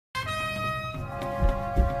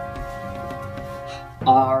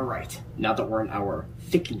Alright, now that we're in our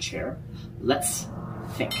thinking chair, let's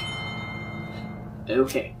think.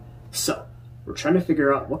 Okay, so, we're trying to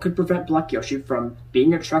figure out what could prevent Black Yoshi from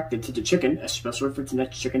being attracted to the chicken, especially for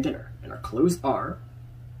tonight's chicken dinner. And our clues are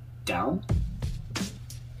down,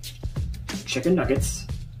 chicken nuggets,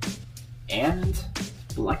 and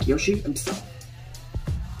Black Yoshi himself.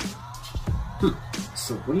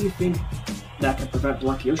 So what do you think that could prevent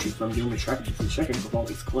Black Yoshi from being attracted to the chicken with all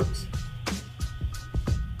these clues?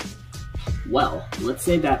 Well, let's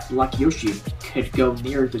say that Black Yoshi could go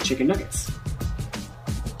near the chicken nuggets.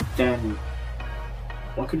 Then,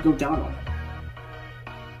 what could go down on him?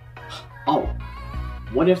 Oh,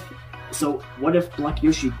 what if Black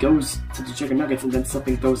Yoshi goes to the chicken nuggets and then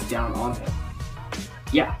something goes down on him?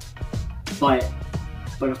 Yeah, but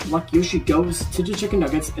if Black Yoshi goes to the chicken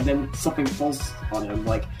nuggets and then something falls on him,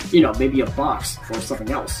 like, you know, maybe a box or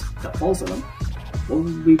something else that falls on him, what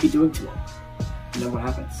would we be doing to him? And then what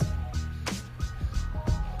happens?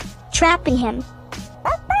 Trapping him.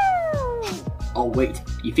 Oh wait,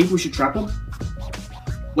 you think we should trap him?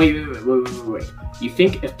 Wait. You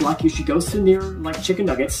think if Black Yoshi goes to near, like, chicken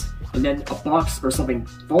nuggets, and then a box or something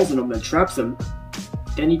falls on him and traps him,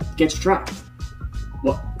 then he gets trapped?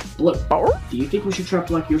 What? Blue, do you think we should trap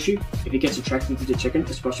Black Yoshi if he gets attracted to the chicken,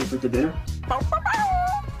 especially for the dinner?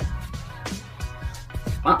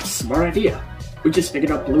 Wow, smart idea. We just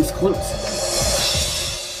figured out Blue's clues.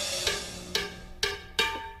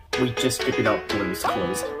 We just figured out Blue's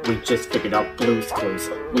clues. We just figured out Blue's clues.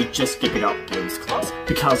 We just figured out Blue's clues.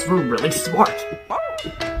 Because we're really smart.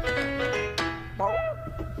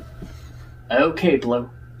 Okay, Blue.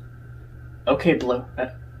 Okay, Blue.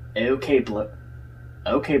 Okay, Blue.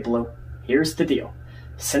 Okay, Blue. Here's the deal.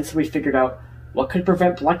 Since we figured out what could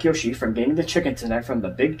prevent Black Yoshi from being the chicken tonight from the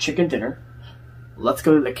big chicken dinner, let's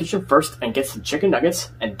go to the kitchen first and get some chicken nuggets,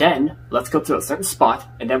 and then let's go to a certain spot,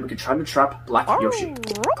 and then we can try to trap Black Yoshi.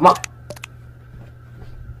 Come on.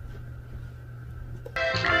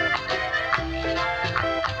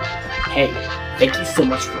 Hey, thank you so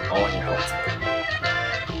much for all your help today.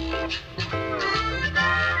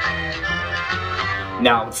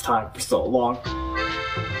 Now it's time for so long,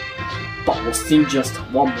 but we'll sing just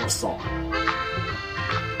one more song.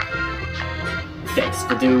 Thanks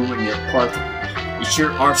for doing your part. You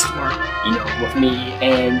sure are smart, you know, with me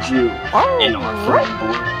and you and our friend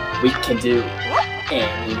Blue, we can do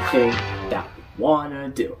anything that we wanna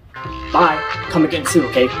do. Bye. Come again soon,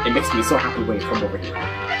 okay? It makes me so happy when you come over here.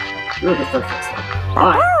 You're a good friend next time.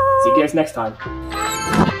 Bye. See you guys next time.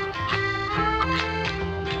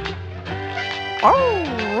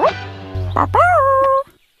 Bye-bye.